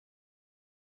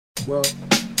Well,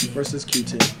 first is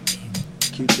Q-Tip.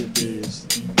 Q-Tip is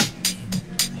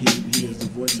he is the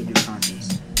voice of your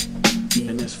conscience.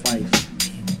 And there's Fife.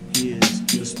 He is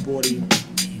the sporty,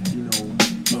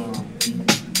 the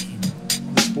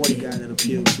sporty guy that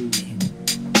appealed to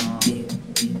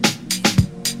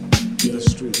the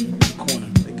street, the corner,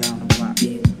 the guy on the block.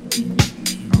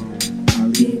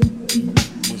 Ali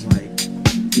was like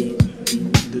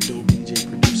the dope DJ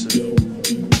producer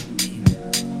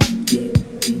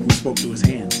who spoke to his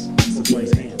hands, supply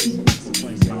his hands.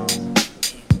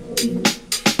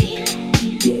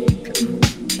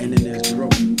 And then there's Dro,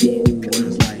 who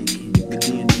was like the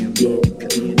DNA of group.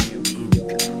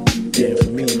 And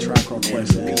for me, T.R.O.Y is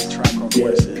cerebral.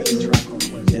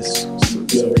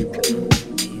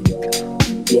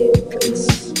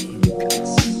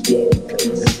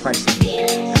 It's priceless.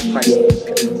 It's priceless.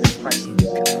 It's priceless.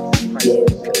 It's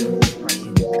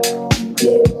priceless.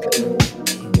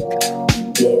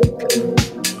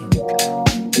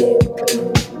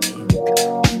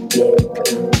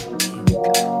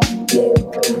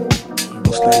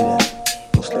 Go study that.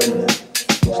 Go study that.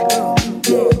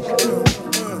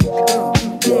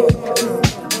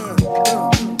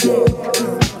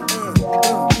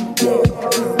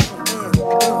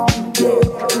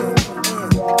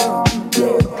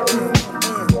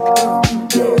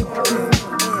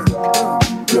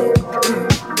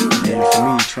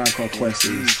 Quest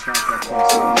is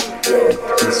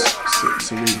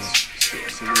cerebral.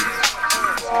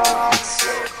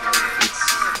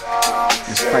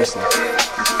 It's priceless.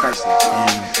 It's priceless.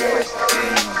 And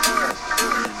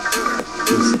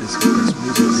it's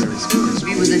music.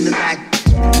 We was in the back.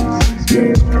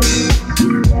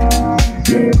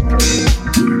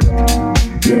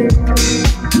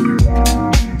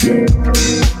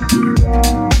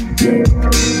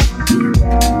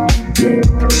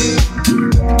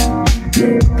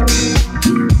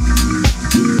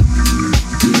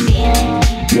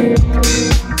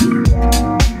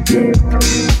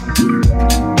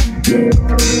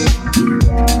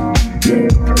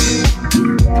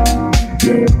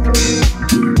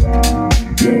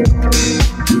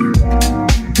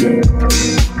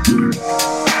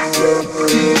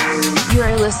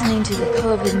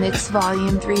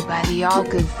 Volume 3 by the All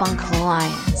Good Funk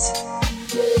Alliance.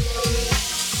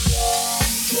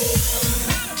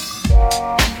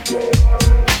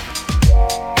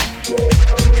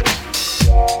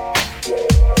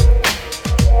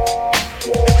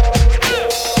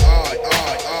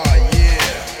 Yeah.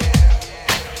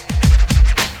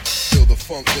 Feel the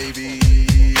funk, baby.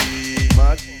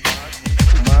 My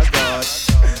God.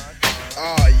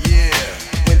 Yeah.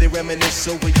 When they reminisce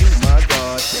over you, my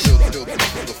God. Feel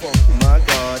the funk, my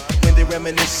God. When they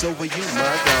reminisce over you,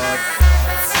 my God.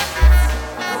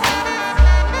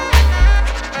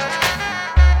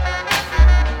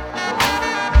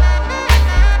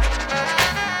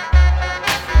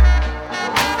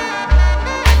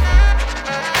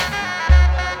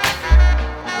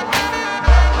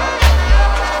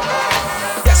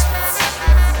 Yes.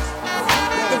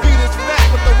 The beat is back,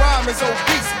 but the rhyme is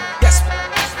obese. Yes.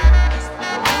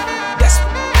 Yes.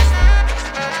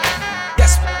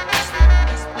 Yes.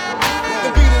 The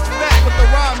beat is back, but the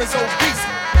rhyme is obese.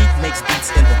 He makes beats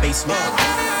in the basement.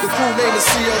 The crew name is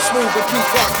C.O. Smooth, but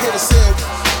Pete Rock here to sell.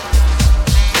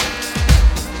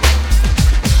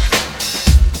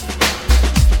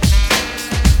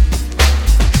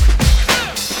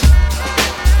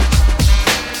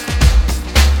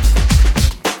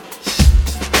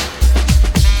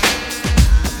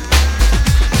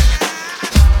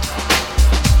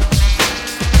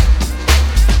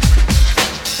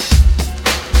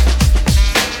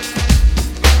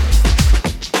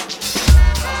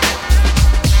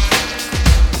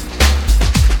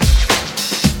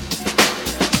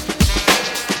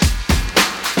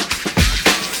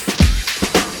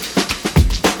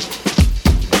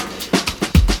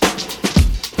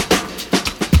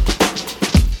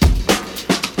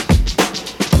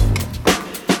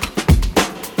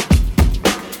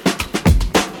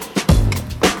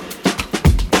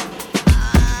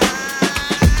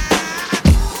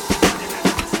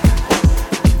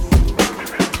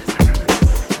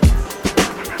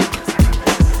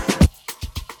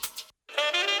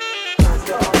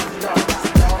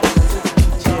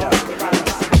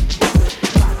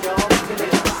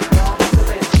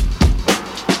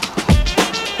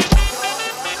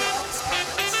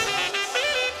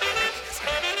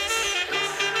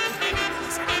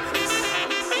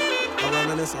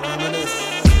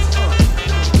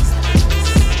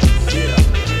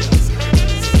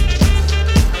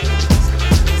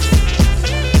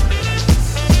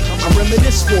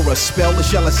 for a spell, or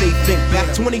shall I say think back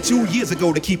 22 years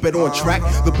ago to keep it on track.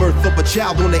 The birth of a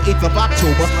child on the 8th of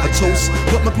October, a toast,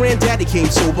 but my granddaddy came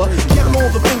sober. Count all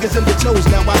the fingers and the toes,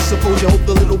 now I suppose you hope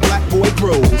the little black boy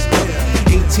grows.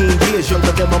 18 years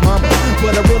younger than my mama,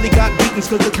 but I really got beatings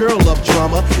cause the girl loved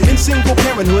drama. In single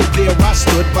parenthood there I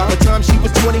stood, by the time she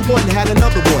was 21 had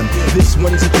another one. This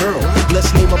one's a girl,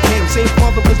 let's name her Pam. Same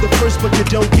father was the first but you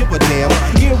don't give a damn.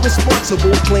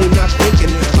 Irresponsible, plain not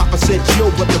thinking. Papa said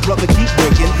Joe but the brother keep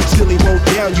drinking. Still he won't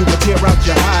down you and tear out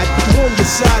your hide. On your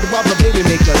side while the baby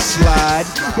make a slide.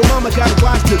 But mama got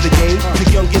wise to the game. The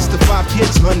youngest of 5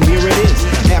 kids, hun, here it is.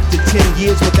 After 10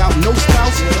 years without no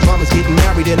spouse, mama's getting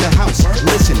married in the house.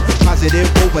 Listen, positive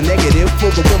over negative for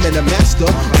the woman a master.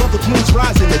 Mother Queen's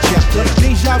rise in the chapter.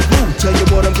 Deja vu, tell you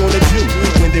what I'm gonna do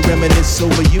when they reminisce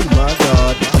over you, my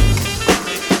God.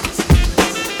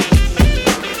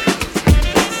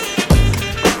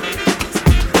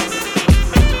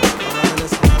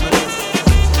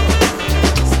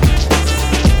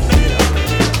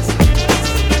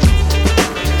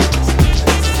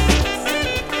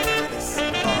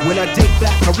 When I dig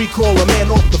back, I recall a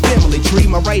man off the family tree.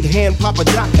 My right hand, Papa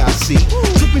Doc, I see.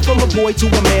 Took me from a boy to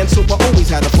a man, so I always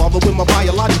had a father. When my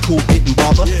biological didn't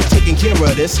bother taking care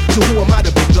of this, so who am I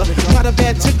to pick up? Not a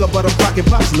bad ticker, but I'm rocking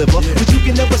Pop's liver. But you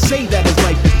can never say that his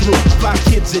life is through. 5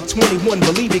 kids at 21,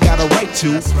 believe he got a right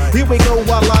to. Here we go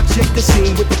while I check the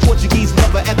scene with the Portuguese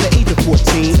lover at the age of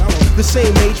 14. The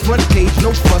same age, front page,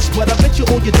 no fuss, but I bet you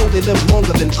all you know they live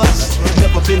longer than us.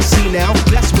 Never been seen now,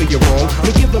 that's where you're wrong.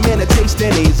 But give the man a taste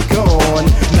and he's gone.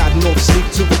 Nodding off sleep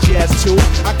to a jazz tune.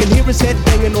 I can hear his head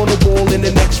banging on the wall in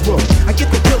the next room. I get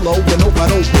the pillow and hope I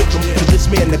don't wake him. For this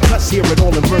man to cuss, hear it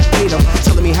all in verbatim,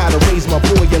 telling me how to raise my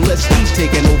boy unless he's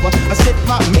taking over. I said,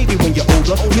 Pop, maybe when you're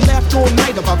older. You laughed all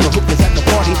night about the hookers at the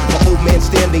party. My old man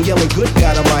standing yelling, good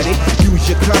God Almighty. Use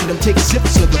your condom, take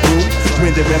sips of the brew.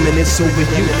 When they reminisce over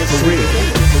you, for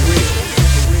real.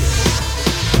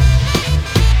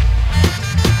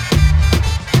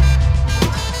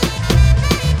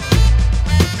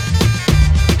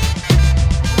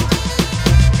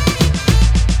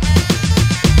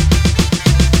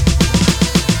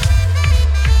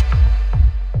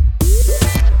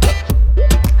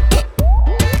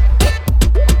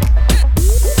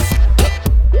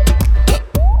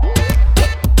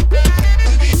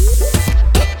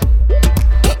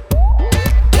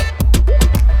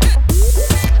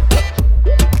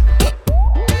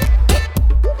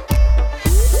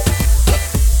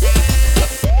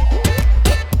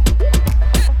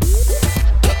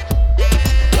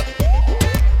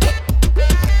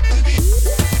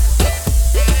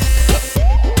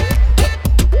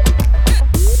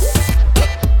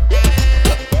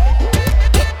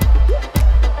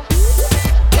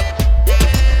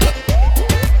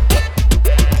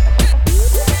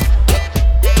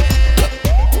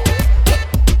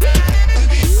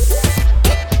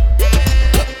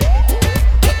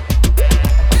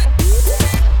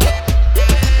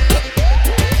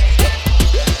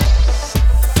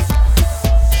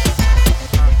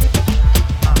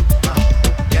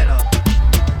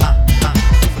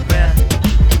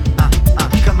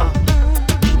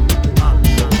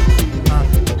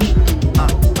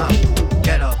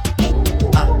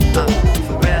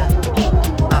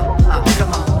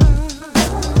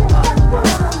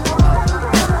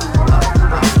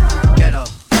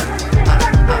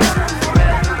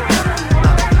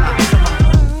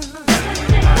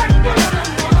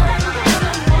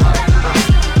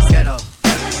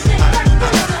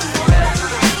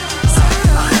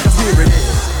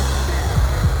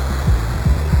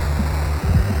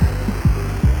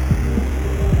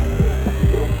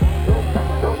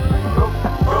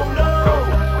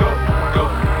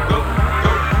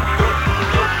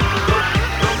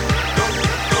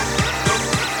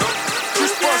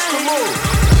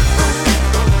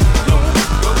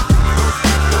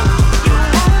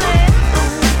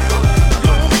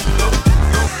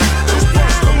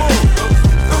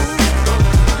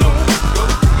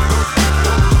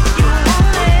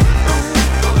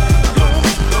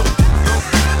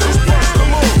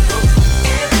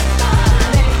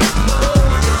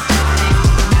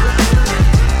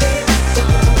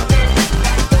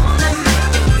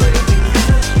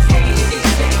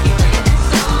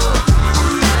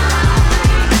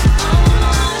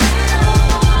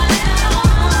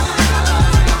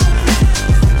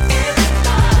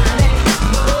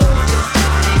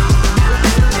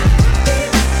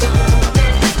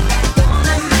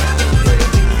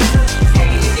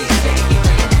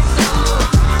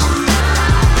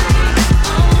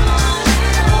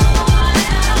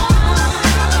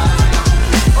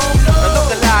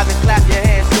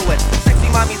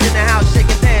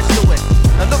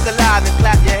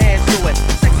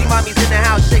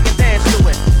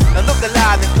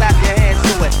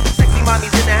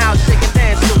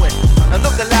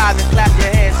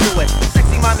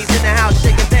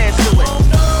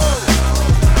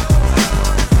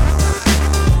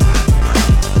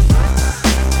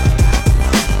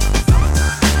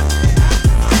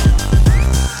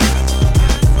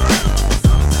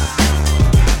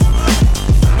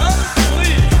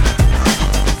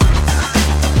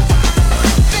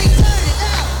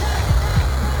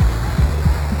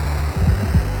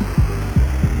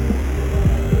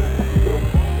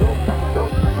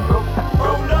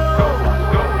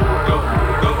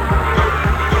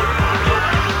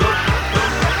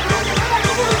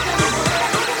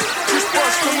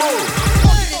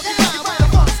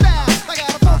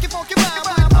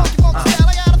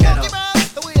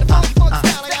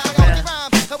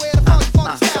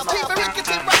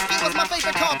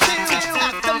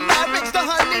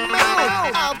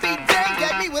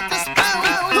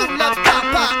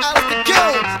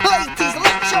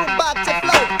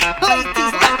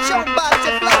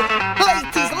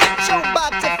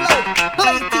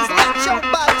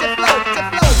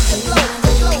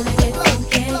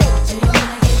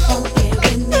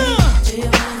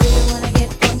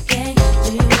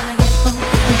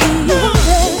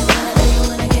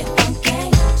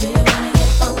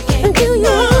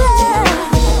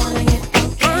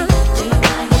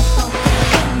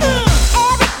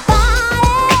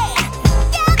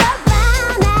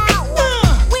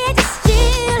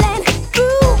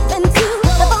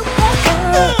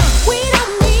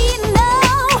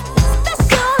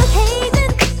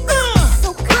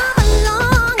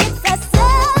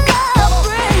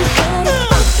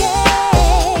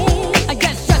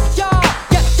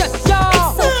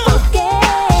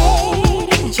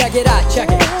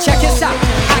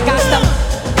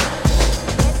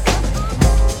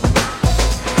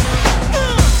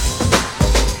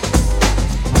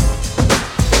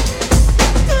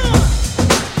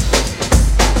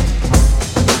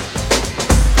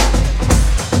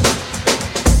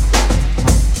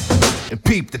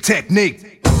 technique.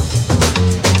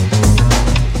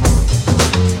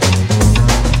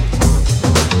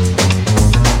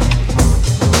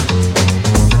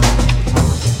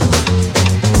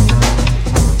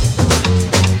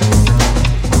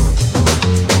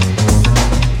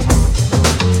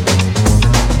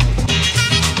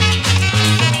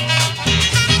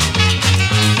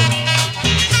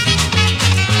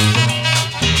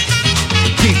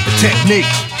 Technique.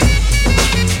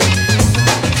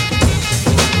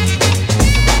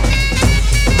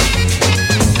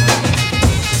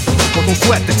 But don't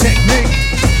sweat the technique.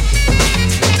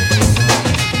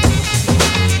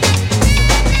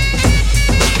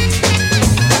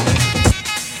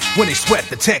 When they sweat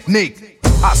the technique,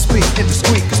 I speak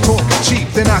indiscreet, cause talking cheap.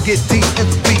 Then I get deep in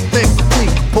the beat, then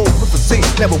complete. Composed with physique,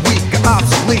 never weak or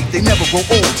obsolete. They never grow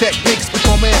old, techniques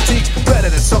become antiques. Better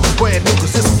than something brand new,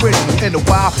 cause it's original. In the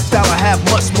wild style I have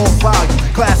much more value.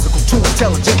 Classical, too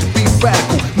intelligent to be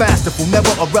radical. Masterful,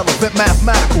 never irrelevant,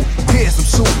 mathematical. Here's some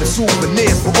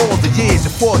souvenirs for all the years.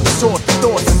 You fought the sort the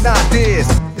thoughts and ideas.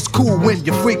 It's cool when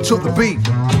you freak to the beat,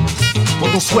 but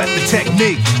don't sweat the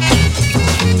technique.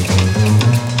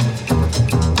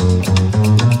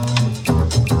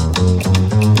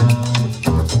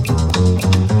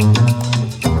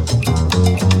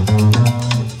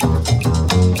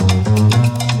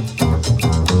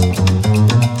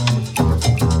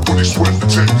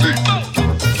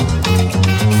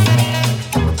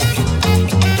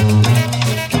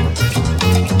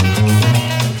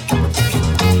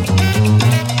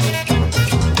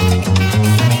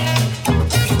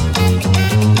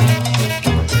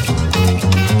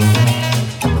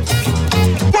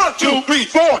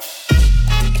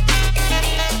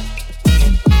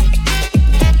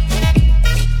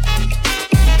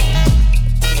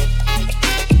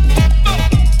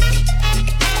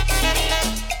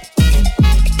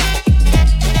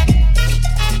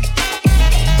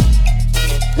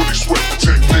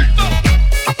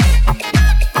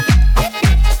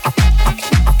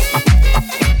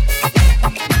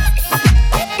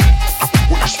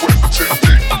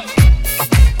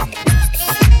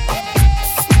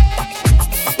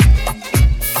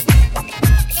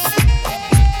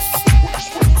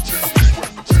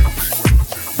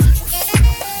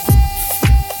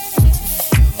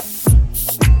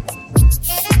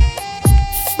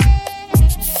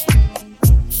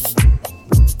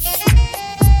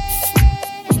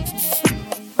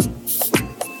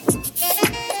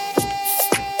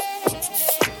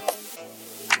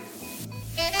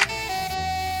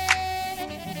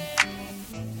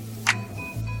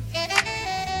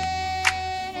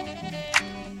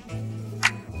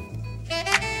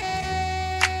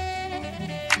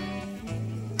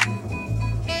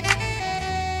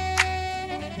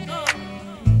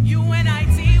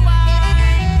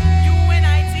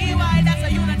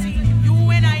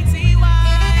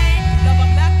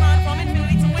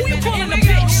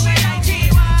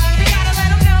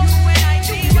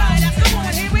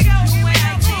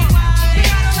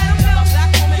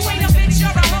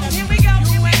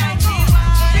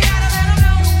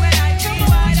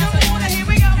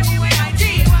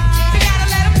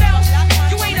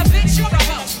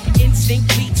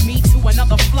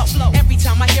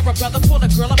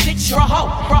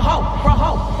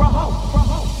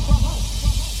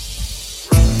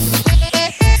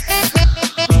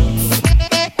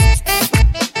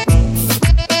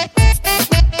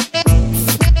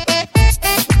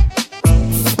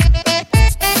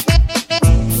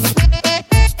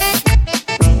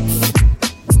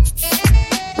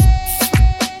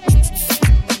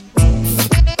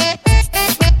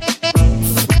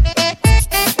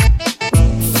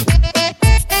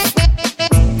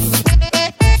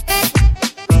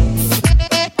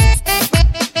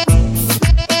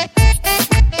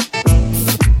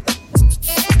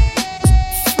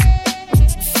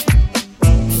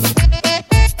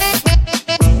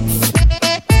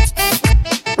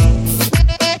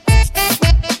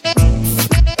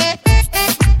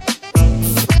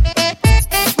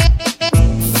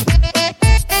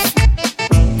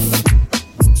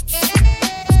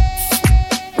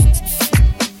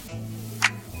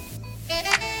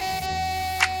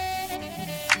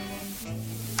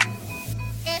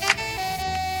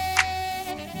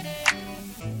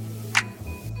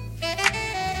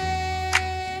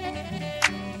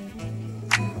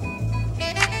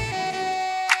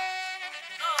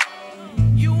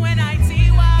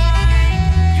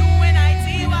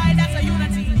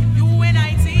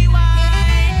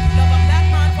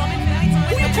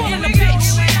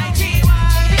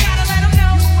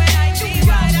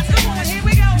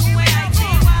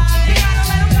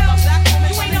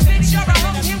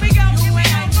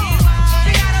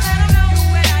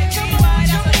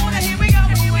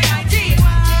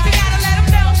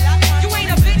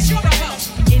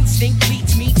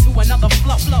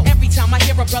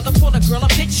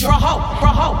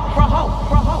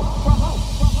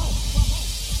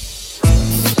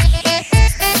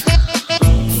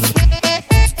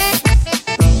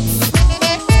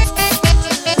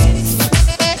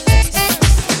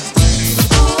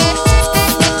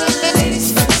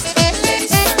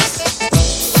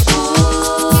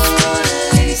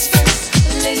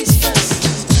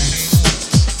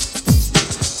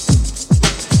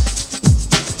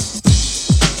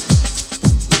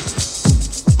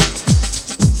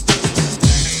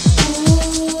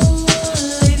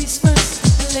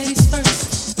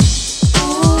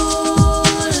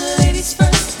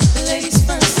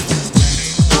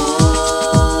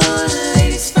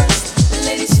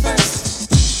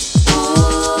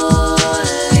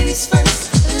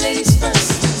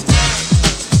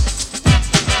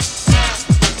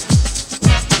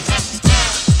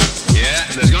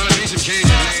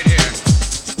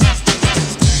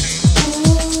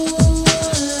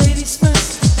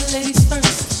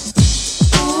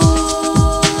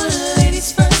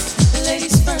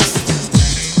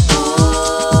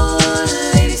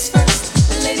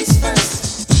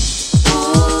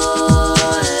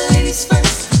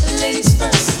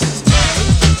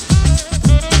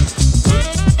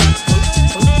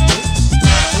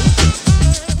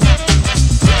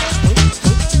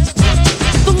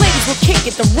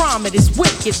 it, the rhyme it is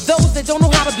wicked. Those that don't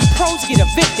know how to be pros get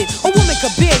evicted. A woman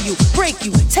could bear you, break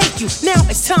you, take you. Now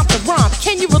it's time to rhyme.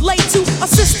 Can you relate to a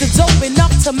sister dope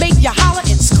enough to make you holler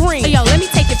and scream? Hey, yo, let me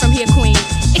take it from here, queen.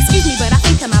 Excuse me, but I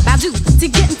think I'm about due to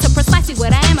get into precisely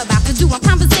what I am about to do. I'm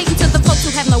conversating to the folks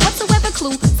who have no whatsoever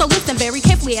clue. So listen very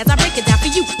carefully as I break it down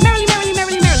for you. Merrily, merrily,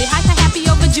 merrily, merrily, hyper, happy,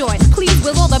 overjoyed. Please,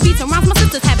 with all the beats and rhymes my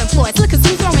sisters have employed. Look, cause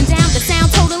who's throwing down the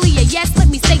sound totally a yes. Let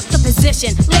me state the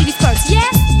position. Ladies first,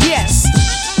 yes? Yes.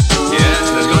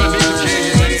 Yes, there's gonna be some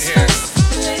changes in here.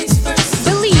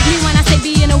 Believe me when I say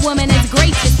being a woman is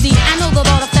great to see. I know that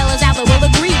all the fellas out there will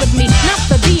agree with me. Not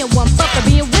for being one, but for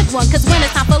being with one. Cause when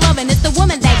it's time for loving, it's the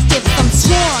woman that gives them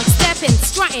strong. Stepping,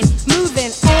 strutting,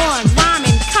 moving on,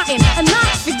 rhyming, cutting, and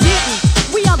not forgetting.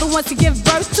 We are the ones to give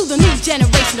birth to the new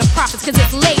generation of prophets. Cause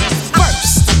it's ladies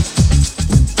first.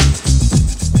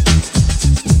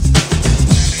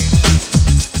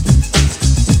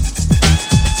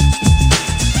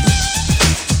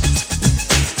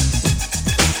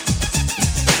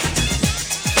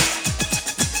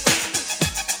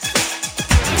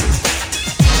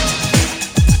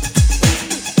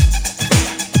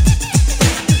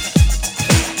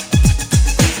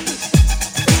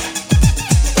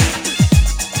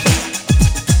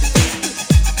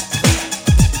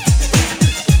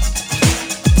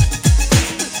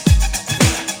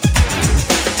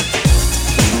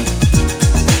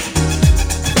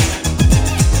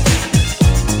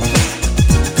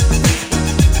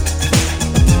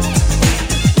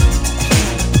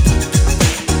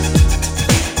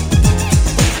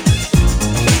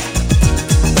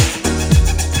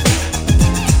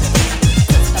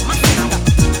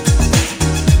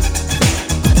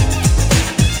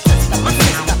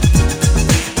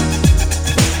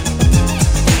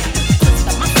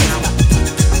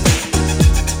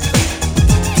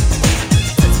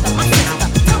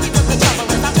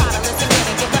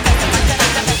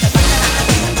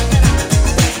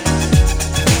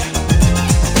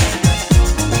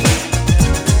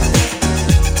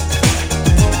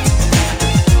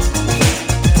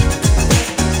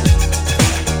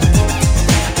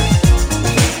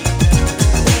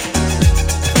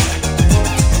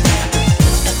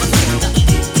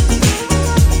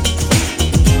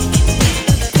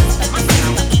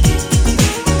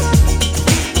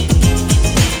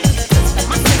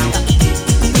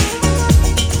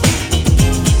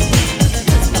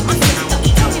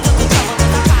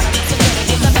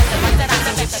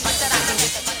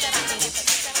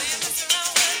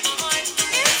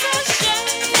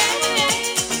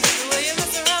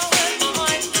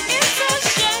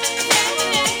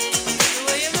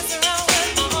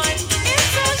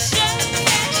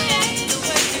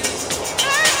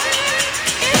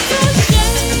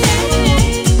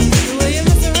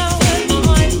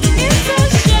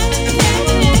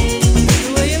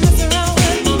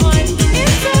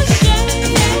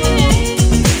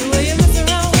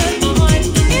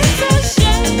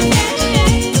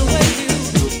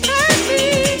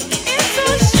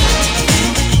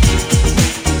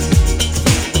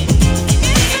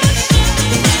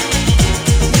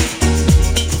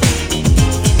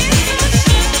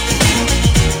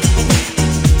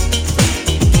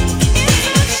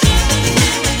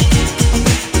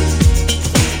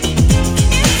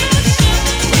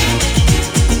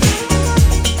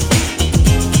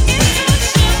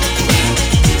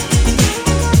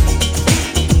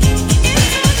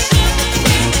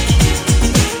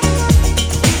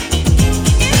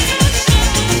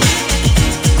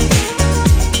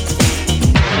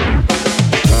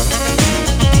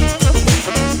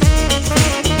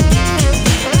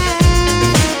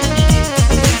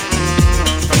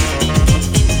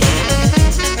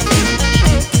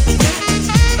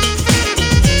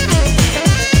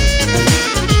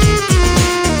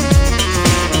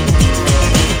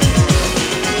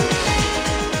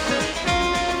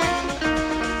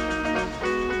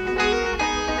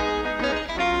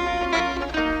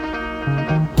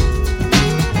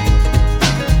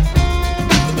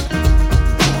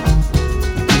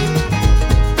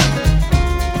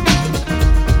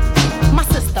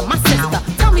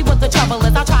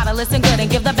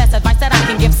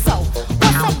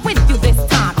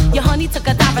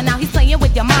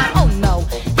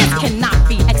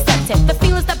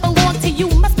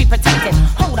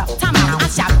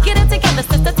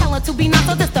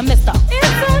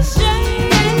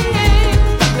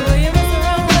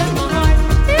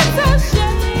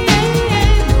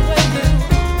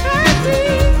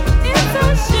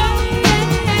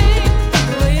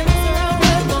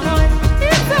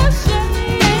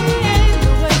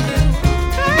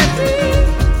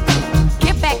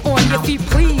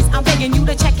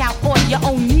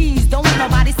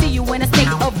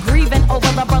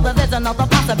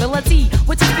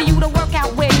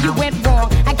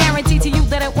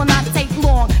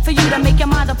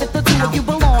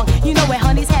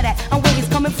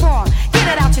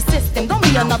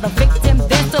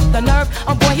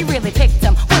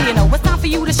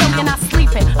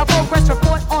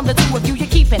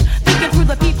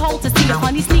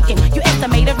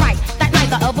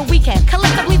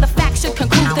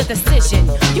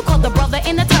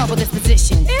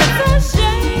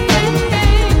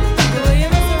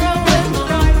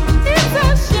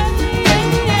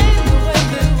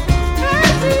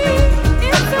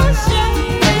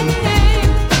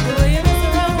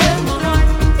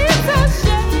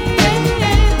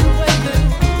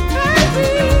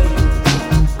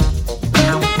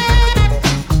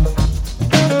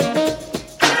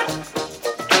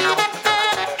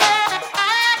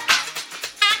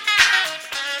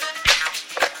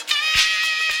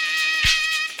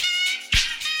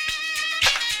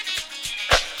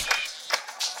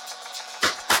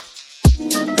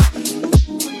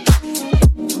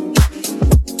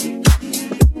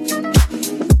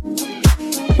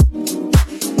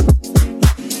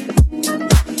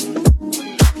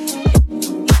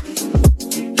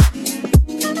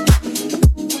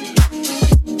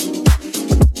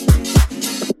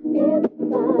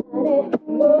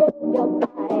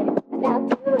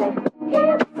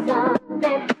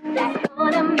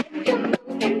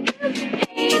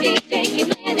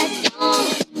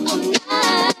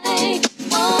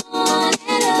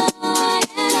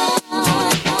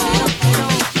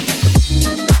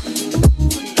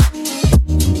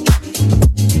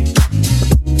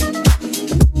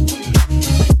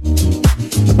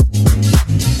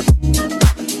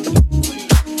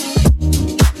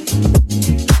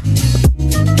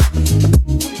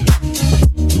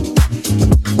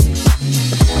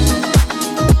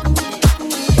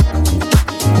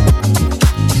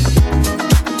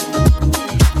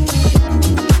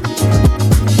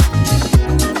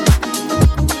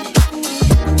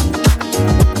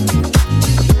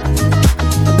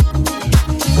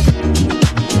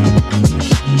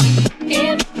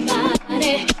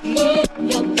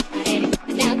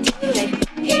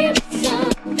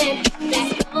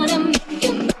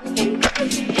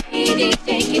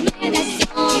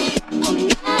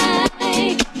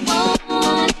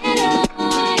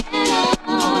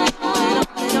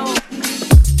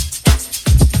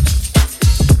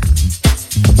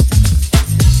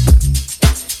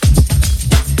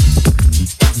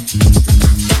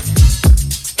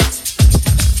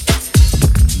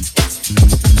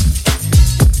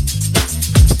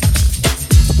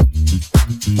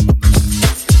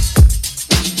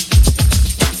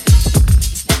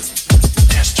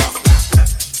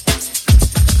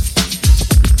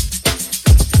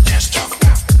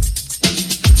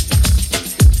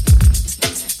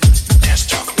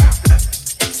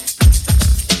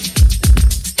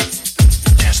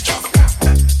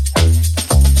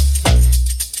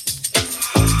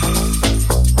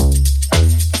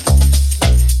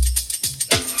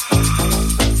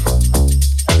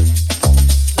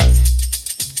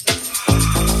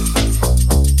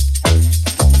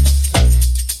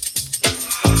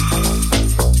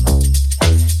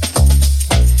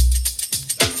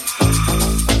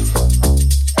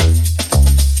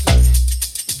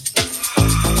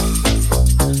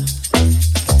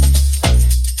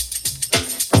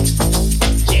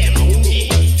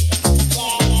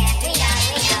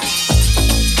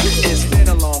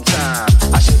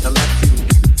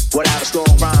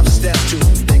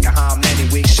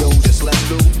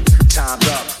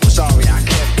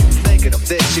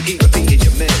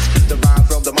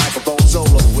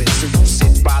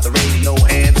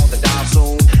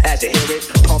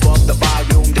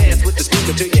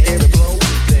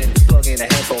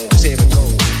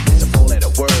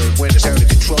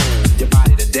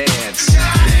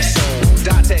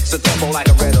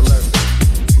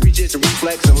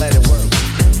 let it work.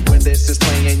 When this is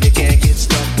playing, you can't get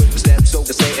stuck with the steps, so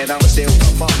to say, and I'ma still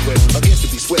come up with. Again to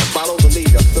be swift, follow the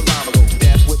leader, the rhyme go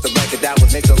death with the record that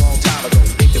was mixed a long time ago.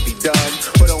 It could be done,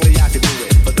 but only I can do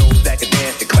it. For those that can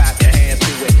dance and clap your hands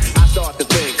to it. I start to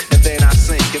think, and then I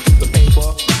sink into the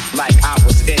paper like I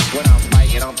was it. When I'm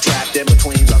writing, I'm trapped in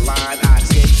between the line. I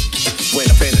escape. When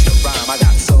I finish the rhyme, I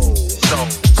got soul, soul,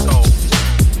 soul.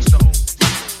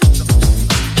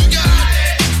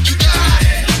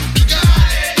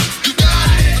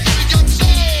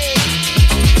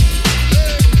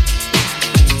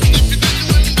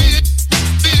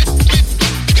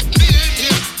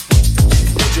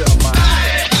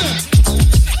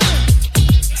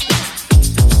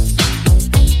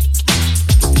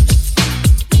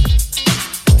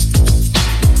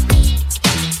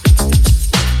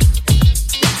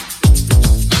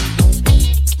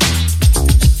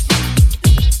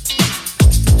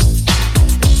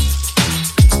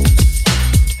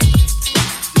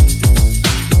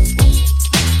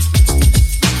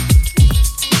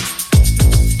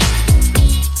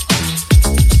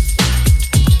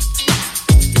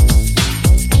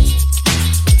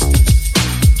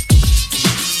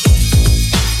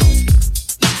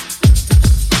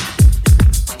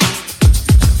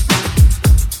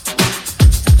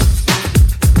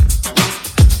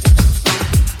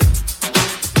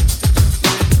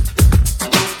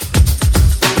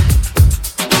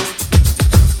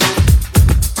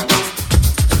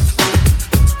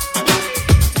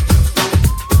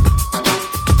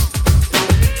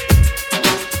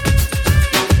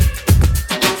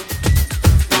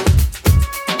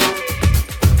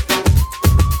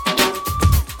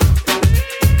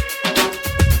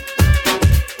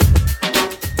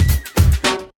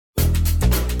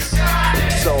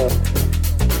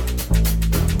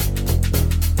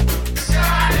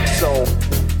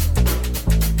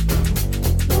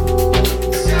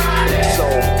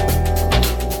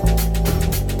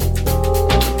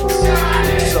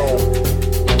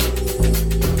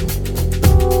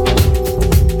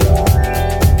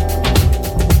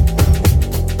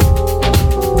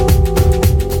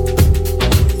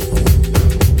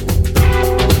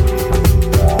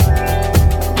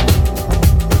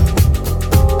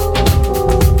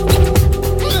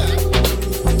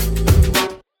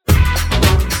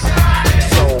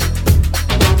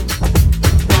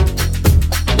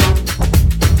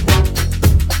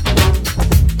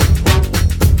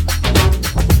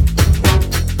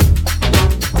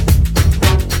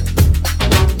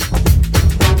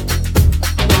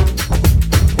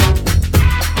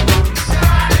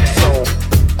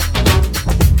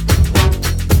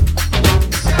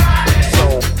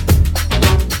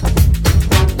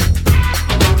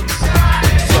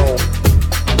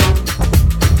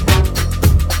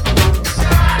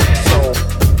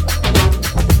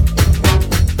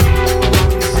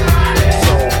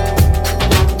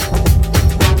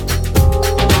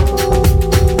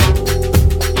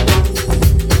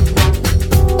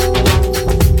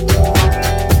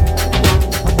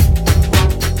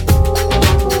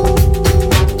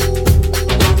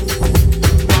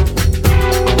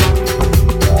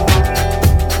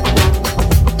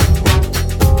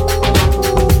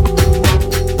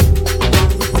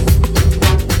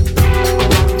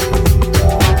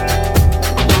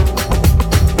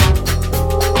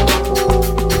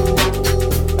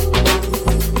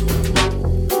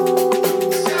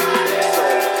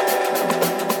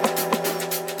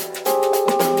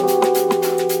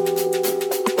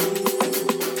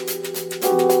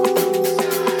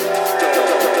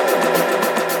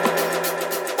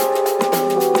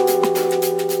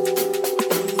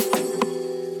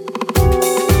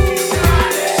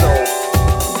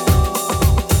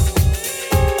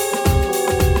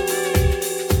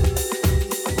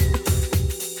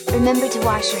 Remember to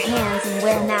wash your hands and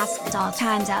wear a mask at all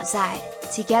times outside.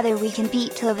 Together we can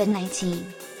beat COVID-19.